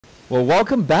Well,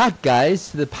 welcome back,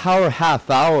 guys, to the Power Half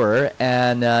Hour,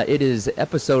 and it is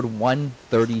episode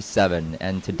 137.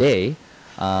 And today,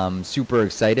 super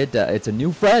excited. It's a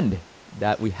new friend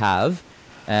that we have.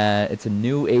 It's a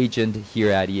new agent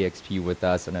here at EXP with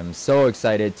us, and I'm so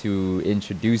excited to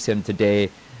introduce him today.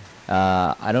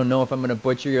 I don't know if I'm going to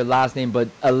butcher your last name, but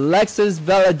Alexis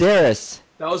Valladares.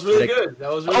 That was really good. That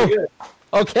was really good.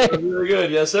 Okay. That was really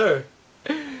good. Yes, sir.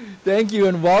 Thank you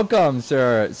and welcome,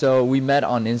 sir. So we met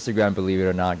on Instagram, believe it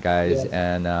or not, guys,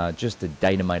 and just a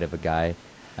dynamite of a guy.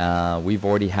 We've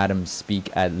already had him speak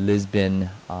at Lisbon,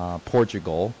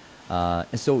 Portugal.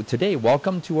 And so today,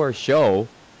 welcome to our show.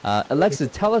 Alexis,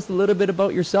 tell us a little bit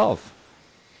about yourself.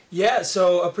 Yeah,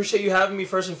 so appreciate you having me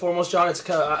first and foremost, John. It's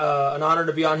an honor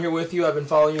to be on here with you. I've been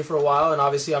following you for a while, and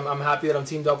obviously I'm happy that I'm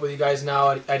teamed up with you guys now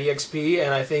at EXP,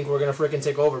 and I think we're going to freaking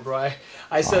take over, bro.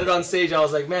 I said it on stage. I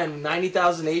was like, man,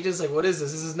 90,000 agents? Like, what is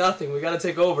this? This is nothing. We got to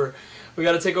take over. We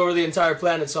got to take over the entire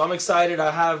planet. So I'm excited.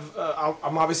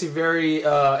 I'm obviously very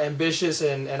ambitious,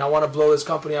 and I want to blow this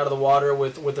company out of the water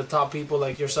with the top people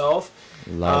like yourself.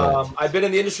 I've been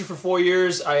in the industry for 4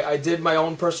 years. I did my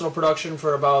own personal production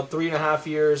for about 3.5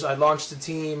 years. I launched a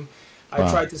team. I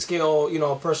tried to scale,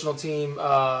 a personal team.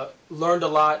 Learned a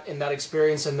lot in that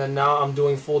experience, and then now I'm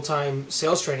doing full-time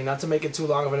sales training. Not to make it too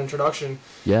long of an introduction.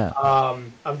 Yeah.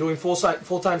 I'm doing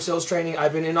full-time sales training.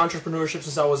 I've been in entrepreneurship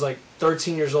since I was like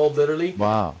 13 years old, literally.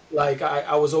 Wow. Like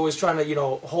I was always trying to,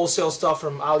 wholesale stuff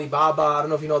from Alibaba. I don't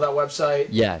know if you know that website.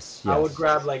 Yes. I would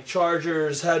grab like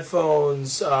chargers,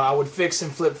 headphones. I would fix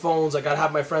and flip phones. Like I'd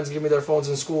have my friends give me their phones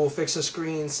in school, fix a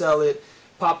screen, sell it,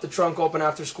 pop the trunk open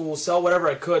after school, sell whatever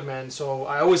I could, man. So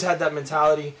I always had that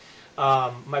mentality.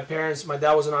 My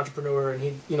dad was an entrepreneur, and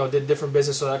he, did different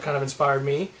business, so that kind of inspired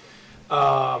me.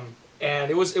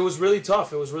 And it was really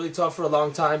tough. It was really tough for a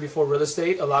long time before real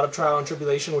estate. A lot of trial and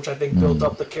tribulation, which I think built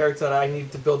up the character that I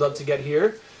needed to build up to get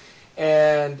here.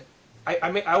 And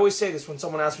I always say this when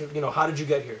someone asks me, how did you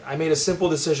get here? I made a simple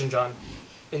decision, John.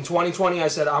 In 2020, I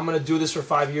said, I'm going to do this for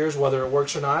 5 years, whether it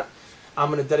works or not. I'm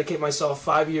going to dedicate myself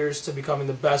 5 years to becoming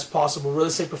the best possible real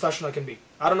estate professional I can be.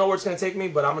 I don't know where it's going to take me,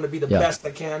 but I'm going to be the best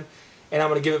I can. And I'm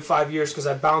going to give it 5 years because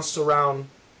I bounced around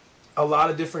a lot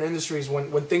of different industries. When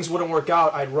things wouldn't work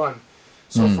out, I'd run.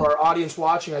 So for our audience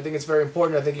watching, I think it's very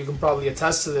important. I think you can probably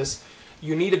attest to this.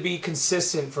 You need to be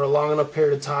consistent for a long enough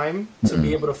period of time to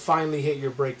be able to finally hit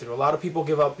your breakthrough. A lot of people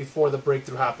give up before the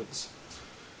breakthrough happens.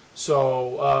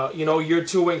 So, year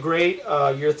 2 went great,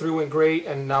 year 3 went great,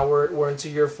 and now we're into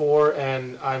year 4,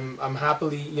 and I'm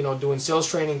happily, doing sales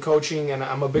training, coaching, and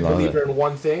I'm a big believer in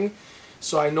one thing.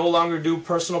 So I no longer do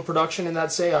personal production in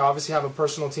that say. I obviously have a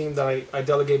personal team that I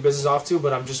delegate business off to,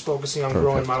 but I'm just focusing on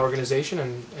growing my organization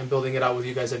and building it out with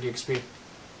you guys at EXP.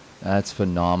 That's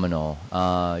phenomenal.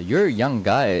 You're a young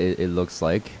guy, it looks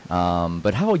like.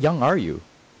 But how young are you?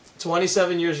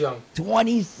 27 years young.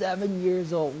 27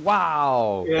 years old.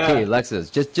 Wow. Yeah. Okay, Alexis,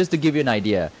 just to give you an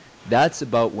idea, that's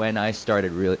about when I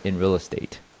started in real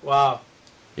estate. Wow.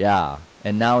 Yeah.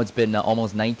 And now it's been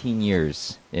almost 19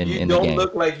 years in the game. You don't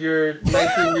look like you're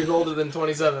 19 years older than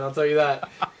 27, I'll tell you that.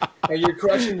 And you're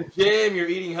crushing the gym, you're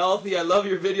eating healthy. I love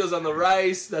your videos on the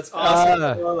rice. That's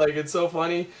awesome. Like, it's so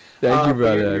funny. Thank you,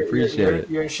 brother. I appreciate it.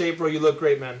 You're in shape, bro. You look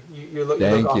great, man. You look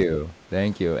Thank you. Awesome.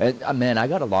 Thank you. And man, I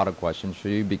got a lot of questions for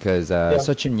you because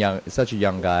such a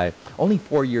young guy, only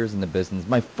 4 years in the business.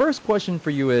 My first question for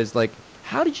you is like,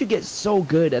 how did you get so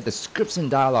good at the scripts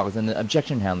and dialogues and the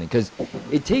objection handling? Because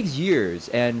it takes years,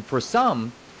 and for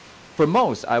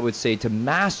most, I would say to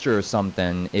master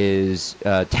something is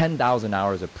 10,000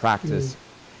 hours of practice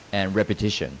and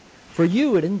repetition. For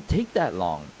you, it didn't take that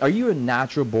long. Are you a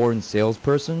natural-born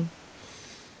salesperson?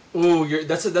 Ooh,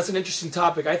 that's an interesting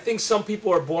topic. I think some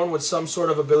people are born with some sort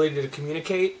of ability to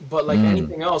communicate, but like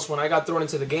anything else, when I got thrown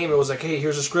into the game, it was like, hey,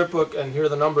 here's a script book, and here are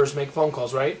the numbers, make phone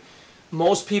calls, right?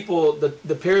 Most people,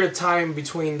 the period of time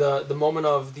between the moment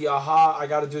of the aha, I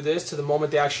got to do this, to the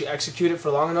moment they actually execute it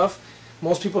for long enough,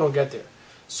 most people don't get there.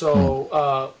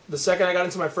 So the second I got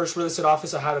into my first real estate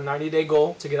office, I had a 90-day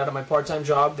goal to get out of my part-time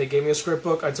job. They gave me a script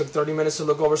book. I took 30 minutes to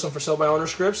look over some for sale by owner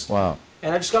scripts. Wow.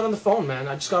 And I just got on the phone, man.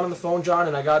 I just got on the phone, John,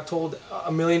 and I got told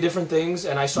a million different things,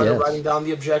 and I started writing down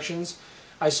the objections.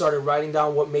 I started writing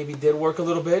down what maybe did work a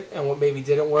little bit and what maybe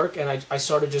didn't work, and I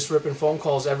started just ripping phone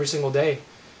calls every single day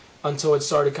until it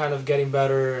started kind of getting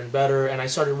better and better, and I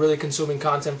started really consuming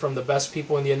content from the best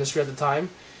people in the industry at the time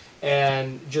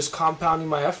and just compounding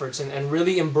my efforts and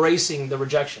really embracing the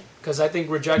rejection, because I think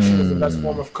rejection is the best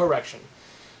form of correction.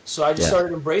 So I just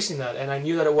started embracing that, and I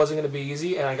knew that it wasn't going to be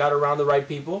easy, and I got around the right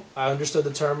people. I understood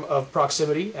the term of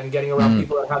proximity and getting around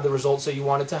people that had the results that you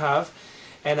wanted to have,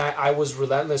 and I was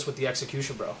relentless with the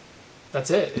execution, bro. That's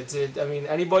it. I mean,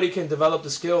 anybody can develop the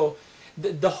skill.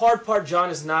 The hard part, John,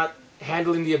 is not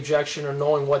handling the objection or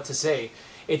knowing what to say.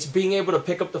 It's being able to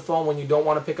pick up the phone when you don't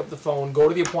want to pick up the phone, go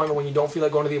to the appointment when you don't feel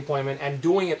like going to the appointment, and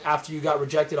doing it after you got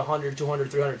rejected 100,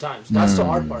 200, 300 times. That's the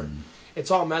hard part. It's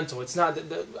all mental. It's not.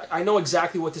 I know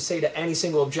exactly what to say to any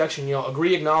single objection. You know,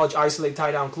 agree, acknowledge, isolate,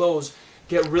 tie down, close.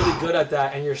 Get really good at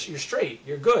that, and you're straight.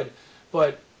 You're good.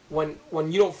 But when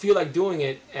you don't feel like doing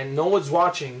it, and no one's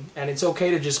watching, and it's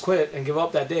okay to just quit and give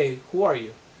up that day, who are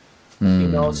you? You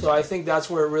know, so I think that's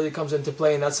where it really comes into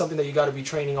play, and that's something that you got to be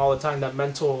training all the time, that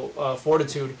mental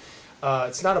fortitude.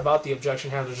 It's not about the objection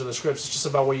handlers or the scripts. It's just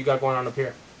about what you got going on up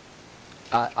here.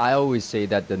 I always say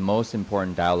that the most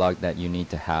important dialogue that you need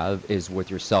to have is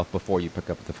with yourself before you pick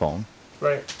up the phone.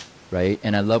 Right. Right?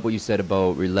 And I love what you said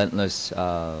about relentless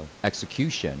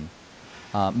execution.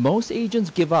 Most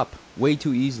agents give up way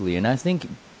too easily, and I think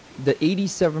the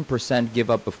 87%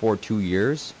 give up before 2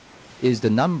 years is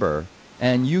the number.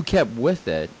 And you kept with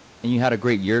it, and you had a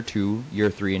great year 2,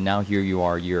 year 3, and now here you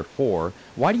are, year 4.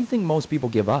 Why do you think most people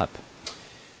give up?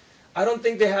 I don't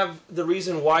think they have the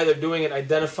reason why they're doing it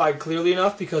identified clearly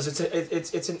enough, because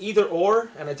it's an either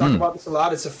or, and I talk about this a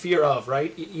lot. It's a fear of,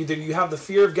 right? Either you have the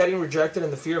fear of getting rejected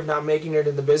and the fear of not making it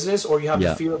in the business, or you have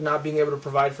the fear of not being able to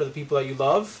provide for the people that you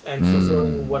love and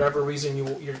fulfilling whatever reason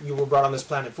you were brought on this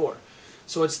planet for.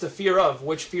 So it's the fear of,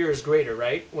 which fear is greater,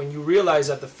 right? When you realize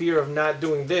that the fear of not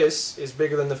doing this is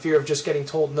bigger than the fear of just getting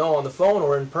told no on the phone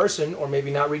or in person, or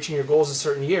maybe not reaching your goals a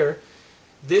certain year,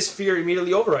 this fear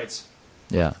immediately overrides.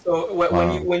 Yeah. So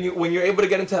when you're able to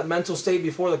get into that mental state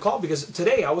before the call, because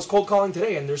today I was cold calling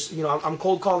today, and there's I'm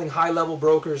cold calling high level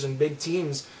brokers and big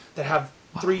teams that have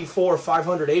 300, 400,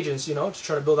 500 agents, to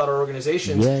try to build out our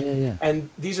organizations. Yeah. And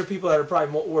these are people that are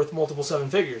probably worth multiple 7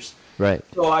 figures. Right.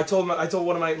 So I told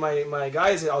one of my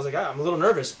guys, I was like, I'm a little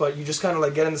nervous, but you just kind of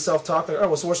like get into self-talk, like, oh,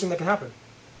 what's the worst thing that can happen?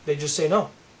 They just say no.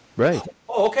 Right.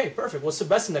 Oh, okay, perfect. What's the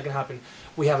best thing that can happen?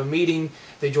 We have a meeting,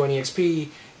 they join EXP,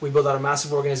 we build out a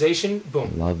massive organization,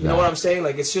 boom. Love that. You know what I'm saying?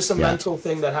 Like, it's just a mental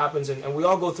thing that happens, and we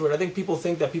all go through it. I think people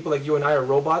think that people like you and I are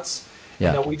robots. Yeah.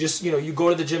 And that we just, you go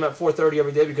to the gym at 4:30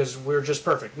 every day because we're just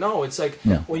perfect. No, it's like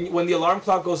when the alarm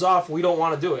clock goes off, we don't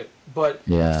want to do it. But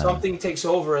something takes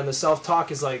over, and the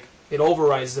self-talk is like, it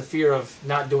overrides the fear of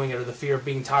not doing it or the fear of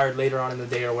being tired later on in the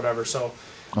day or whatever. So,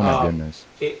 oh my goodness.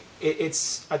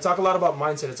 It's I talk a lot about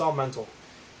mindset. It's all mental.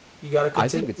 You got to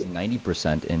continue. I think it's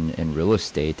 90% in real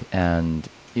estate, and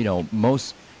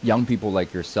most young people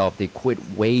like yourself, they quit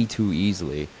way too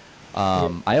easily.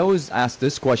 I always ask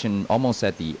this question almost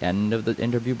at the end of the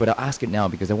interview, but I'll ask it now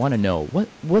because I want to know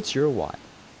what's your why?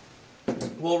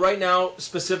 Well, right now,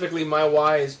 specifically, my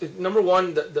why is, number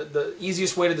one, the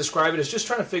easiest way to describe it is just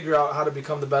trying to figure out how to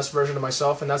become the best version of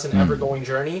myself, and that's an ever-going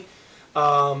journey.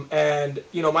 And,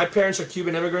 my parents are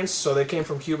Cuban immigrants, so they came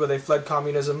from Cuba. They fled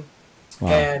communism,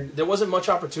 and there wasn't much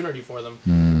opportunity for them.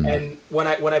 And when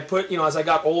I put, as I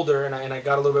got older and I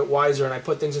got a little bit wiser and I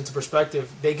put things into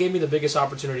perspective, they gave me the biggest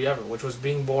opportunity ever, which was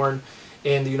being born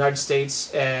in the United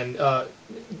States and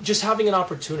just having an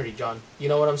opportunity, John. You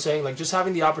know what I'm saying? Like, just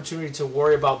having the opportunity to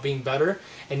worry about being better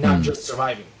and not just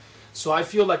surviving. So I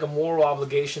feel like a moral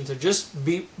obligation to just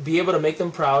be able to make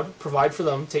them proud, provide for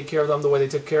them, take care of them the way they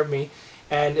took care of me.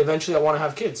 And eventually I want to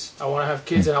have kids. I want to have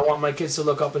kids, and I want my kids to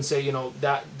look up and say,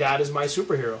 that dad is my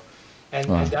superhero. And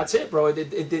that's it, bro.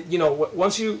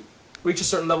 Once you reach a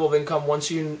certain level of income, once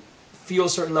you feel a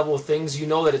certain level of things, you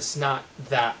know that it's not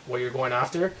that what you're going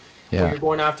after. Yeah. What you're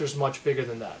going after is much bigger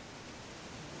than that.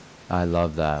 I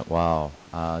love that. Wow.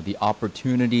 The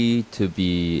opportunity to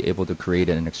be able to create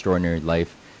an extraordinary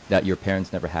life that your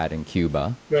parents never had in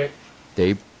Cuba. Right.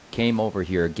 They came over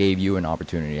here, gave you an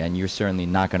opportunity, and you're certainly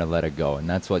not going to let it go. And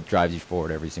that's what drives you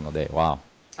forward every single day. Wow.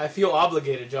 I feel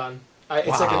obligated, John.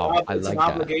 It's like an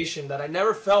obligation that I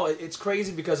never felt. It's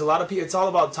crazy because a lot of people, it's all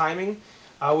about timing.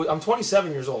 I'm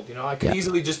 27 years old. I could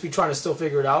easily just be trying to still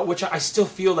figure it out, which I still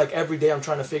feel like every day I'm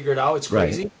trying to figure it out. It's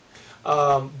crazy.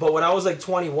 Right. But when I was like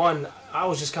 21, I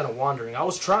was just kind of wandering. I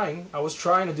was trying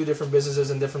to do different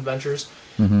businesses and different ventures.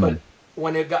 But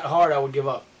when it got hard, I would give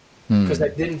up because I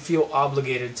didn't feel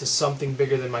obligated to something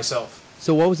bigger than myself.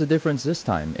 So what was the difference this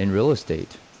time in real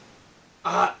estate?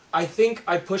 I think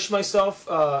I pushed myself,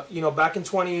 back in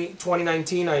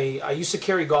 2019, I used to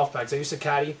carry golf bags. I used to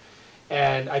caddy,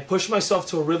 and I pushed myself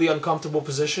to a really uncomfortable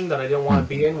position that I didn't want to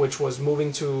be in, which was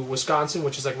moving to Wisconsin,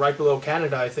 which is like right below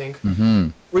Canada, I think.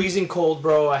 Freezing cold,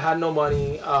 bro. I had no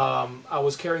money. I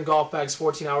was carrying golf bags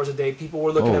 14 hours a day. People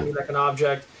were looking at me like an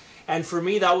object. And for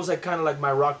me, that was like kind of like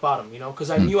my rock bottom,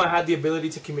 because I knew I had the ability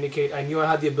to communicate. I knew I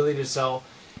had the ability to sell.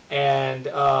 And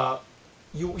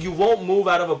you won't move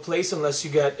out of a place unless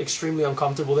you get extremely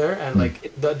uncomfortable there, and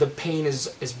like the pain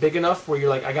is big enough where you're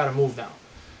like, I gotta move now.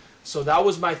 So that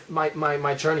was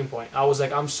my turning point. I was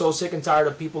like, I'm so sick and tired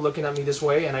of people looking at me this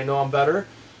way, and I know I'm better.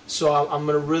 So I'm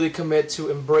gonna really commit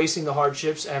to embracing the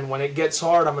hardships, and when it gets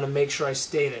hard, I'm gonna make sure I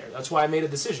stay there. That's why I made a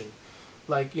decision.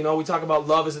 Like, you know, we talk about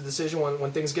love as a decision.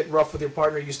 When things get rough with your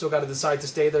partner, you still got to decide to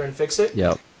stay there and fix it.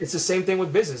 Yep. It's the same thing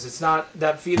with business. It's not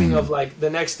that feeling of like the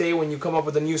next day when you come up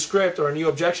with a new script or a new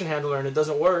objection handler and it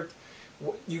doesn't work.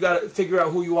 You got to figure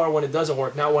out who you are when it doesn't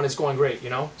work, not when it's going great, you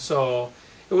know? So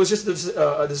it was just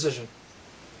a decision.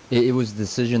 It was a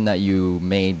decision that you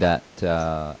made that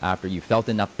after you felt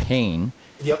enough pain.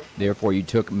 Yep. Therefore, you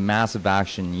took massive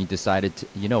action. You decided to,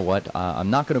 you know what,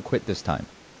 I'm not going to quit this time.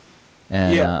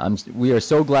 And we are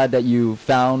so glad that you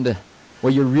found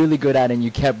what you're really good at and you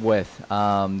kept with.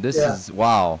 This is,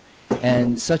 wow.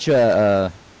 And such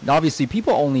obviously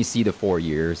people only see the 4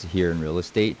 years here in real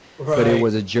estate, but it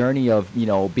was a journey of, you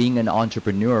know, being an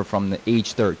entrepreneur from the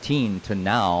age 13 to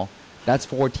now. That's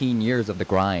 14 years of the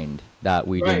grind that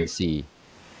we didn't see,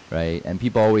 right? And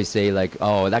people always say like,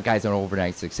 oh, that guy's an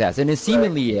overnight success. And it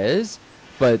seemingly is,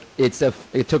 but it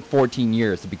took 14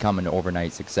 years to become an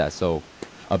overnight success. So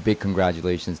a big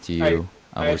congratulations to you.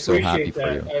 We're so happy for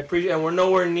you. I appreciate it. And we're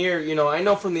nowhere near, you know, I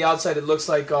know from the outside it looks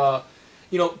like,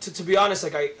 you know, to be honest,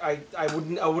 like I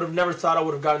would have never thought I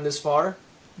would have gotten this far,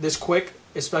 this quick,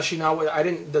 especially now.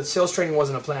 The sales training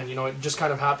wasn't a plan, you know, it just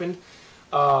kind of happened.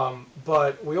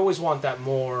 But we always want that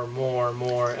more.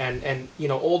 And, you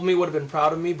know, old me would have been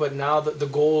proud of me, but now the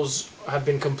goals have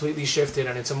been completely shifted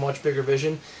and it's a much bigger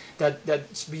vision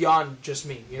that's beyond just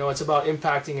me. You know, it's about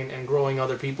impacting and growing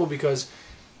other people, because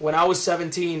when I was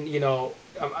 17, you know,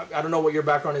 I don't know what your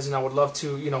background is, and I would love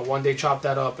to, you know, one day chop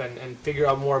that up and figure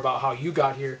out more about how you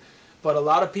got here. But a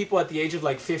lot of people at the age of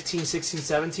like 15, 16,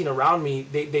 17 around me,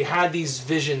 they had these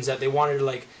visions that they wanted to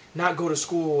like not go to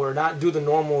school or not do the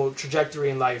normal trajectory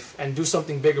in life and do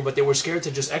something bigger, but they were scared to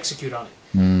just execute on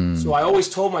it. So I always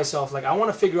told myself, like, I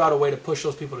want to figure out a way to push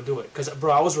those people to do it. Because,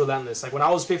 bro, I was relentless. Like, when I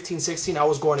was 15, 16, I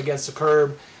was going against the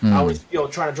curb. I was, you know,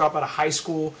 trying to drop out of high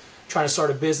school, trying to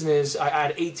start a business. I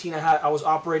had 18. I was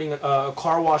operating a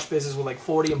car wash business with like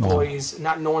 40 employees,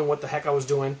 not knowing what the heck I was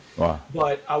doing. Wow.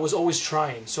 But I was always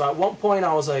trying. So at one point,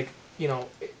 I was like, you know,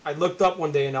 I looked up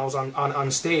one day and I was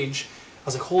on stage. I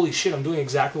was like, holy shit, I'm doing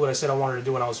exactly what I said I wanted to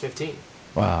do when I was 15.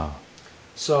 Wow.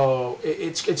 So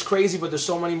it's crazy, but there's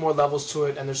so many more levels to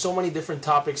it, and there's so many different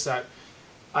topics that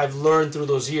I've learned through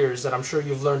those years that I'm sure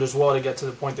you've learned as well to get to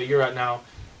the point that you're at now,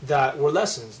 that were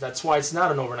lessons. That's why it's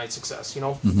not an overnight success. You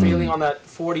know, failing on that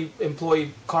 40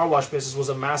 employee car wash business was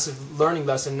a massive learning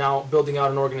lesson. Now building out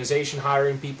an organization,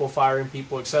 hiring people, firing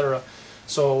people, etc.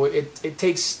 So it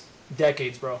takes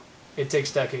decades, bro. It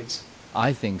takes decades.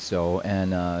 I think so,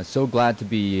 and so glad to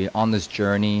be on this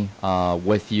journey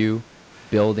with you,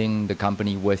 building the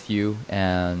company with you,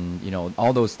 and you know,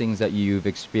 all those things that you've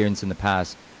experienced in the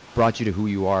past brought you to who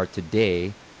you are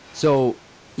today. So,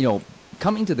 you know,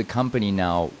 coming to the company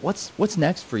now, what's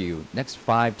next for you? Next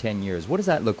 5-10 years, what does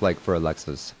that look like for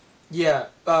Alexis? Yeah,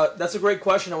 that's a great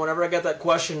question. And whenever I get that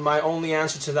question, my only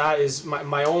answer to that is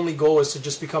my only goal is to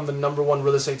just become the #1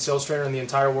 real estate sales trainer in the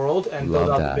entire world and build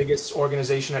out the biggest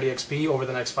organization at EXP over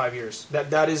the next 5 years.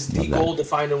 That is the goal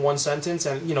defined in one sentence.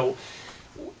 And, you know,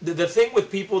 the thing with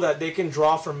people that they can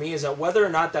draw from me is that whether or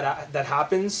not that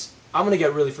happens, I'm going to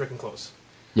get really freaking close.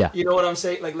 Yeah. You know what I'm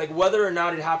saying? Like whether or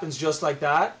not it happens just like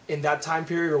that in that time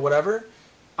period or whatever,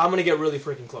 I'm going to get really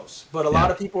freaking close. But a lot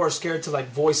of people are scared to like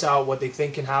voice out what they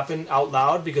think can happen out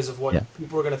loud because of what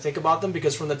people are going to think about them.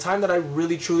 Because from the time that I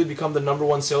really truly become the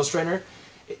 #1 sales trainer,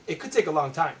 it could take a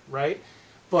long time, right?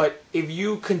 But if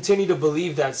you continue to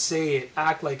believe that, say it,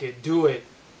 act like it, do it,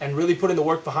 and really put in the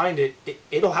work behind it,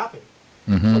 it'll happen.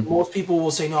 But most people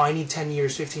will say, no, I need 10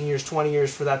 years, 15 years, 20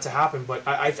 years for that to happen. But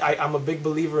I'm a big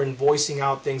believer in voicing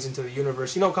out things into the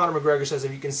universe. You know, Conor McGregor says,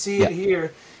 if you can see it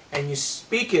here and you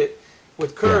speak it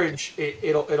with courage,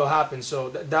 it'll happen. So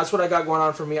that's what I got going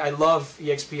on for me. I love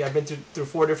EXP. I've been through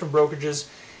 4 different brokerages,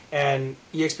 and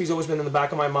EXP's always been in the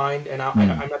back of my mind, and I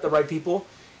met the right people.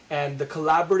 And the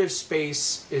collaborative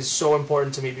space is so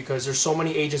important to me because there's so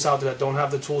many agents out there that don't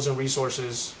have the tools and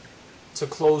resources to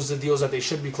close the deals that they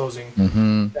should be closing.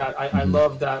 That I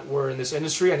love that we're in this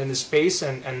industry and in this space,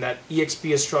 and that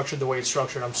EXP is structured the way it's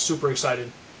structured. I'm super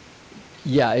excited.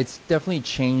 Yeah, it's definitely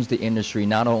changed the industry,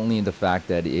 not only in the fact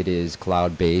that it is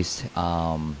cloud-based,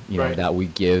 you know, that we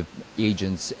give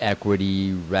agents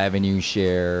equity, revenue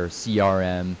share,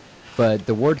 CRM, but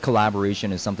the word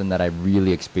collaboration is something that I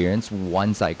really experienced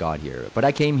once I got here. But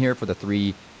I came here for the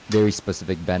 3 very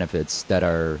specific benefits that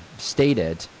are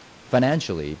stated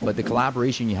financially, but the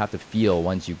collaboration you have to feel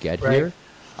once you get Right. here.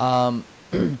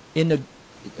 In the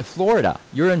Florida,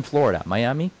 you're in Florida,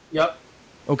 Miami? Yep.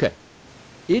 Okay.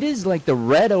 It is like the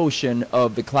red ocean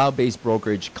of the cloud-based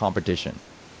brokerage competition.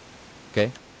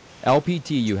 Okay?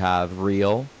 LPT, you have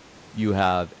Real, you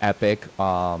have Epic,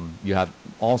 you have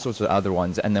all sorts of other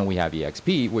ones, and then we have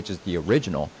EXP, which is the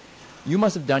original. You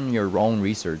must have done your own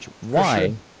research.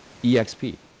 Why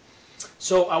EXP?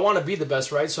 So I want to be the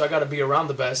best, right? So I got to be around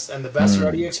the best, and the best are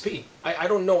at EXP. I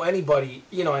don't know anybody,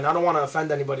 you know, and I don't want to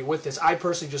offend anybody with this. I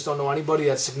personally just don't know anybody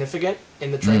that's significant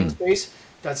in the training space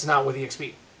that's not with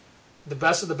EXP. The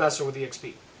best of the best are with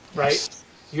EXP, right? Yes.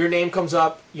 Your name comes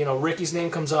up, you know, Ricky's name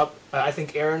comes up. I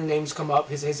think Aaron's names come up.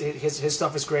 His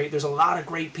stuff is great. There's a lot of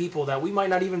great people that we might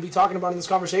not even be talking about in this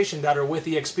conversation that are with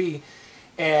EXP.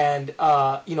 And,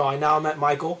 you know, I now met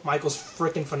Michael. Michael's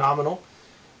freaking phenomenal.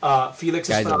 Felix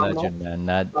is Guy's phenomenal. a legend,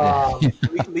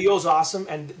 man. Leo's awesome,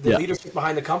 and the leadership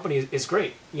behind the company is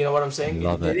great. You know what I'm saying?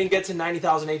 They didn't get to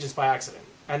 90,000 agents by accident,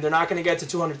 and they're not going to get to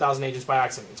 200,000 agents by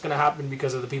accident. It's going to happen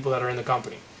because of the people that are in the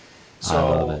company.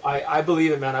 So I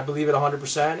believe it, man. I believe it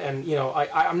 100%. And, you know,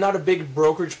 I'm not a big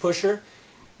brokerage pusher.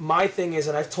 My thing is,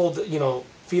 and I've told, you know,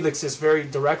 Felix this very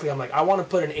directly, I'm like, I want to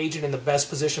put an agent in the best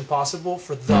position possible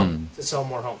for them to sell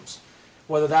more homes.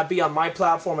 Whether that be on my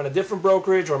platform and a different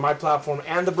brokerage, or my platform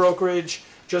and the brokerage,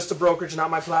 just a brokerage,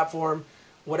 not my platform.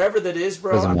 Whatever that is,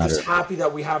 bro, I'm just happy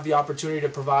that we have the opportunity to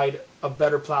provide a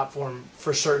better platform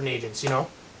for certain agents, you know?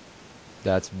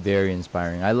 That's very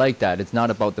inspiring. I like that. It's not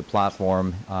about the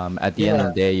platform. At the end of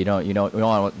the day, you don't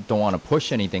want to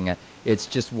push anything. It's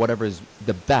just whatever is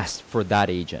the best for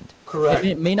that agent. Correct. And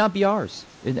it may not be ours,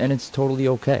 and it's totally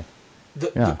okay.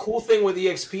 The cool thing with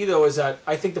EXP though is that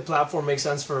I think the platform makes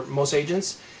sense for most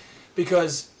agents,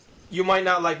 because you might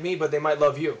not like me, but they might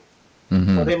love you,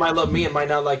 or they might love me and might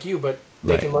not like you, but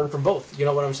they can learn from both. You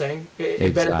know what I'm saying?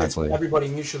 It benefits everybody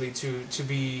mutually to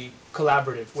be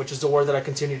collaborative, which is the word that I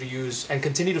continue to use and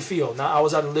continue to feel. Now, I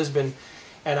was out in Lisbon,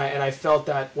 and I felt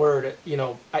that word. You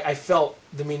know, I felt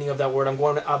the meaning of that word. I'm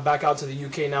going back out to the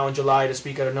UK now in July to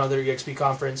speak at another EXP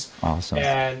conference. Awesome.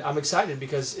 And I'm excited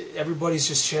because everybody's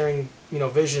just sharing, you know,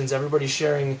 visions. Everybody's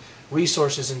sharing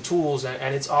resources and tools,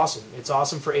 and it's awesome. It's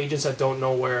awesome for agents that don't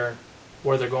know where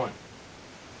they're going.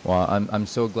 Well, I'm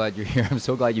so glad you're here. I'm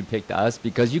so glad you picked us,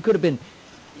 because you could have been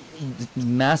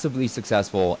massively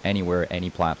successful anywhere, any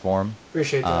platform.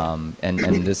 Appreciate that.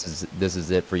 And this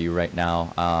is it for you right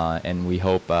now. And we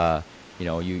hope you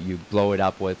know, you blow it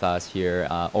up with us here.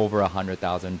 Over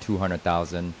 100,000,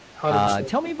 200,000.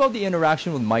 Tell me about the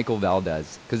interaction with Michael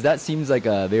Valdez, because that seems like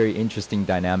a very interesting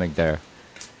dynamic there.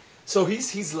 So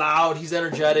he's loud, he's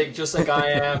energetic, just like I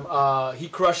am. He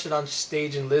crushed it on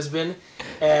stage in Lisbon,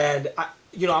 and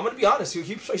you know, I'm gonna be honest.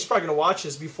 He's probably gonna watch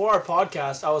this. Before our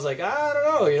podcast, I was like, I don't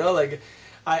know, you know, like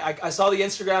I saw the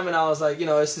Instagram and I was like, you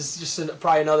know, this is just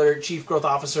probably another chief growth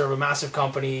officer of a massive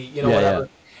company, you know, whatever.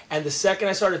 And the second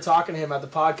I started talking to him at the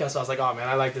podcast, I was like, oh man,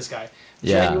 I like this guy.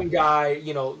 Genuine guy,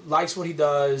 you know, likes what he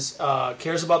does,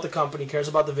 cares about the company, cares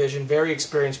about the vision, very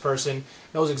experienced person,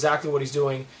 knows exactly what he's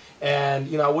doing. And,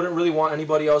 you know, I wouldn't really want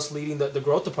anybody else leading the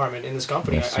growth department in this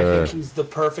company. Yes, I think he's the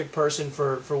perfect person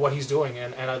for what he's doing,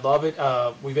 and I love it.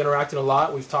 We've interacted a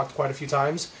lot. We've talked quite a few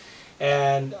times,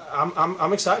 and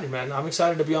I'm excited, man. I'm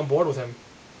excited to be on board with him.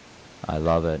 I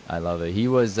love it. I love it. He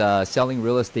was selling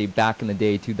real estate back in the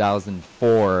day,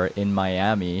 2004 in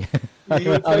Miami.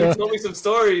 You told me some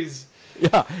stories.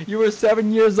 Yeah, you were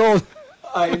 7 years old.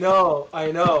 I know.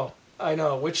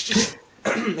 Which just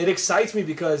it excites me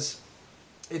because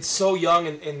it's so young,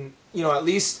 and you know, at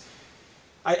least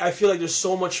I feel like there's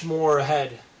so much more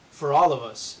ahead for all of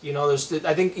us. You know, I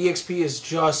think EXP is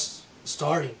just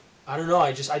starting. I don't know.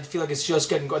 I feel like it's just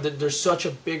getting going. There's such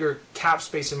a bigger cap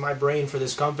space in my brain for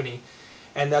this company,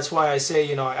 and that's why I say,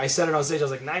 you know, I said it on stage. I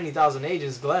was like 90,000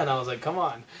 agents, Glenn. I was like, come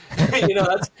on,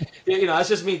 that's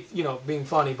just me, you know, being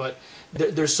funny. But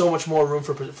there's so much more room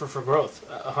for growth,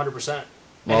 100%.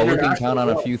 Well, we can count on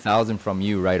a few thousand from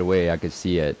you right away. I could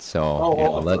see it. So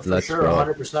let's sure, grow.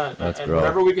 100%. And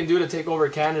whatever we can do to take over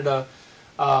Canada,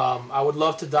 I would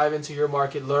love to dive into your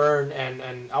market, learn,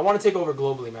 and I want to take over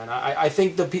globally, man. I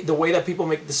think the way that people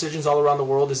make decisions all around the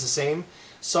world is the same.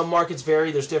 Some markets vary.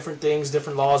 There's different things,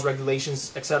 different laws,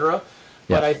 regulations, etc.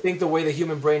 But I think the way the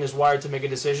human brain is wired to make a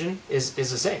decision is the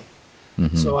same.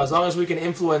 Mm-hmm. So as long as we can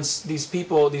influence these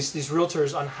people, these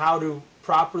realtors, on how to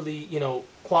properly, you know,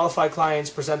 qualify clients,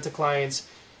 present to clients,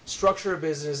 structure a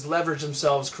business, leverage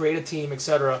themselves, create a team,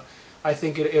 etc., I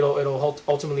think it'll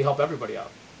ultimately help everybody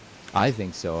out. I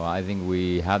think so. I think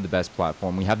we have the best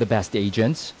platform. We have the best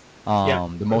agents,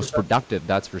 the most productive,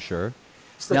 that's for sure.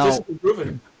 Statistically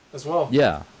proven. as well.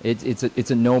 Yeah,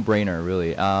 it's a no-brainer,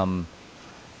 really.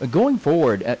 Going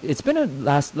forward, it's been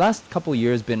last couple of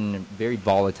years been very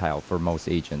volatile for most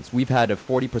agents. We've had a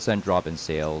 40% drop in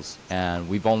sales, and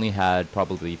we've only had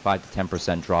probably 5 to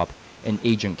 10% drop in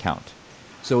agent count.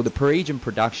 So the per agent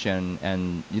production,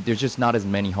 and there's just not as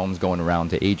many homes going around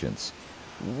to agents.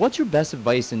 What's your best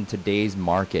advice in today's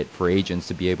market for agents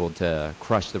to be able to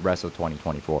crush the rest of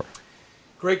 2024?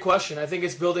 Great question. I think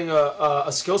it's building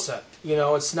a skill set. You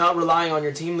know, it's not relying on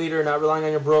your team leader, not relying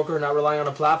on your broker, not relying on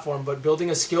a platform, but building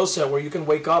a skill set where you can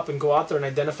wake up and go out there and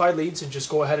identify leads and just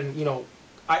go ahead and, you know,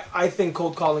 I think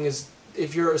cold calling is,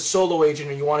 if you're a solo agent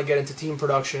and you want to get into team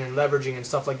production and leveraging and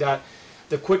stuff like that,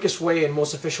 the quickest way and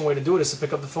most efficient way to do it is to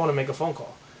pick up the phone and make a phone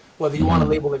call. Whether you want to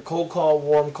label it cold call,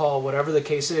 warm call, whatever the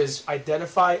case is,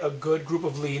 identify a good group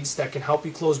of leads that can help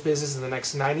you close business in the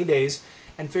next 90 days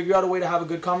and figure out a way to have a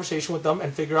good conversation with them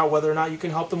and figure out whether or not you can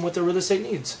help them with their real estate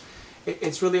needs.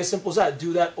 It's really as simple as that.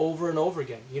 Do that over and over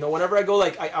again. You know, whenever I go,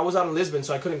 like, I was out in Lisbon,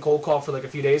 so I couldn't cold call for like a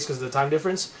few days because of the time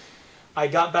difference. I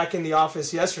got back in the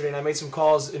office yesterday and I made some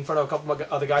calls in front of a couple of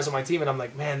other guys on my team, and I'm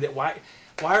like, man, why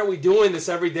aren't we doing this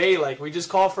every day? Like, we just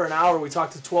call for an hour, we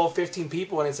talk to 12, 15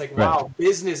 people, and it's like, wow,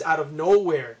 business out of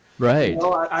nowhere. Right. You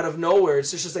know, out of nowhere.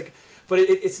 It's just like, but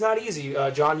it's not easy,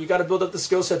 John. You got to build up the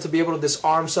skill set to be able to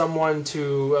disarm someone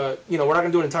to, you know, we're not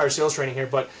going to do an entire sales training here,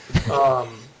 but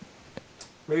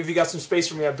maybe if you got some space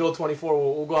for me at Build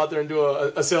 24, we'll go out there and do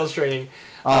a sales training.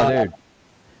 Oh, dude.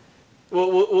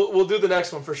 We'll do the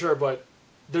next one for sure, but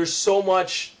there's so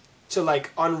much to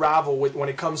like unravel with when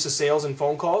it comes to sales and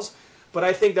phone calls. But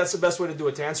I think that's the best way to do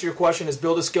it. To answer your question is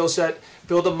build a skill set,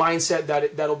 build a mindset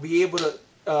that'll be able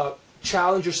to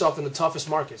challenge yourself in the toughest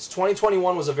markets.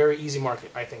 2021 was a very easy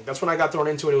market, I think. That's when I got thrown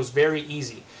into it. It was very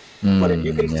easy. But if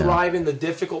you can thrive in the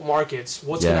difficult markets,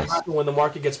 what's going to happen when the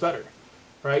market gets better?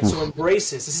 Right? So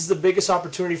embrace this. This is the biggest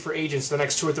opportunity for agents the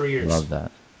next 2 or 3 years. Love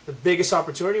that. The biggest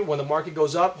opportunity. When the market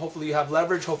goes up, hopefully you have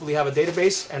leverage, hopefully you have a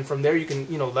database, and from there you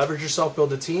can, you know, leverage yourself,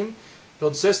 build a team,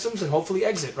 build systems, and hopefully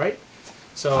exit, right?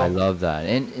 So I love that.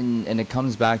 And it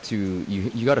comes back to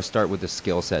you got to start with the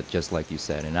skill set, just like you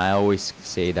said. And I always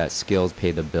say that skills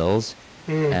pay the bills.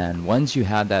 And once you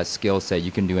have that skill set,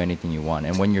 you can do anything you want.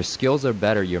 And when your skills are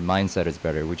better, your mindset is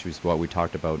better, which is what we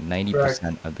talked about,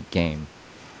 90% of the game.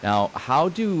 Now, how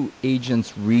do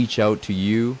agents reach out to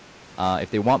you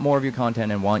if they want more of your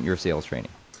content and want your sales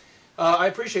training? I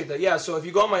appreciate that. Yeah, so if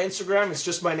you go on my Instagram, it's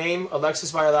just my name,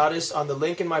 Alexis Valladares. On the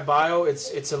link in my bio,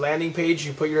 it's a landing page.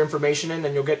 You put your information in,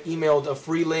 and you'll get emailed a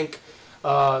free link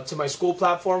to my school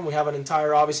platform. We have an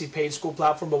entire, obviously, paid school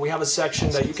platform, but we have a section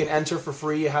that you can enter for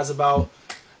free. It has about,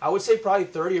 I would say, probably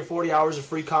 30 or 40 hours of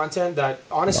free content that,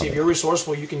 honestly, if you're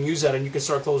resourceful, you can use that, and you can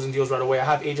start closing deals right away. I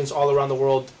have agents all around the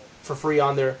world for free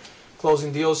on there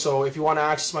closing deals. So if you want to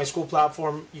access my school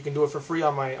platform, you can do it for free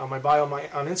on my bio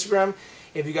on Instagram.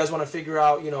 If you guys want to figure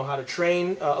out, you know, how to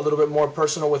train a little bit more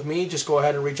personal with me, just go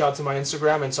ahead and reach out to my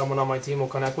Instagram, and someone on my team will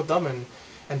connect with them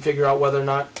and figure out whether or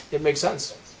not it makes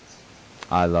sense.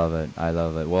 I love it. I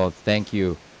love it. Well, thank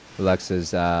you,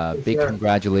 Alexis. Big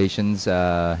congratulations,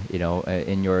 you know,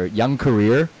 in your young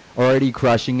career, already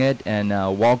crushing it, and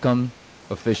welcome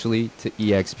officially to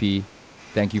EXP.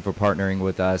 Thank you for partnering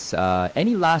with us.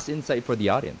 Any last insight for the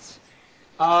audience?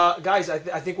 Guys, I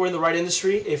think we're in the right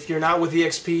industry. If you're not with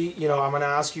EXP, you know, I'm going to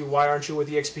ask you, why aren't you with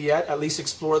EXP yet? At least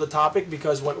explore the topic,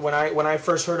 because when I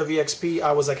first heard of EXP,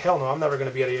 I was like, hell no, I'm never going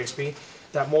to be at EXP.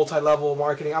 That multi-level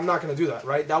marketing, I'm not going to do that,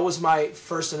 right? That was my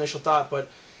first initial thought. But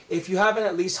if you haven't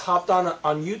at least hopped on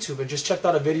YouTube and just checked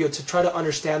out a video to try to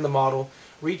understand the model,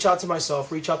 reach out to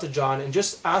myself, reach out to John, and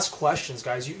just ask questions,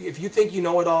 guys. If you think you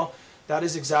know it all, that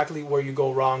is exactly where you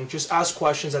go wrong. Just ask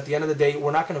questions. At the end of the day,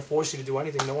 we're not going to force you to do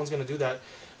anything. No one's going to do that.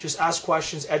 Just ask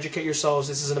questions, educate yourselves.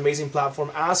 This is an amazing platform.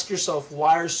 Ask yourself,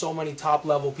 why are so many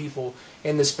top-level people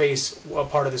in this space a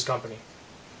part of this company?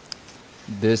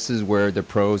 This is where the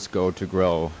pros go to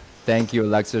grow. Thank you,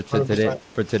 Alexis,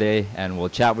 for today, and we'll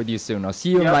chat with you soon. I'll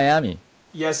see you in Miami.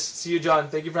 Yes, see you, John.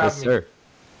 Thank you for having me. Yes, sir.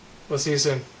 We'll see you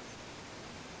soon.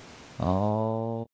 Oh.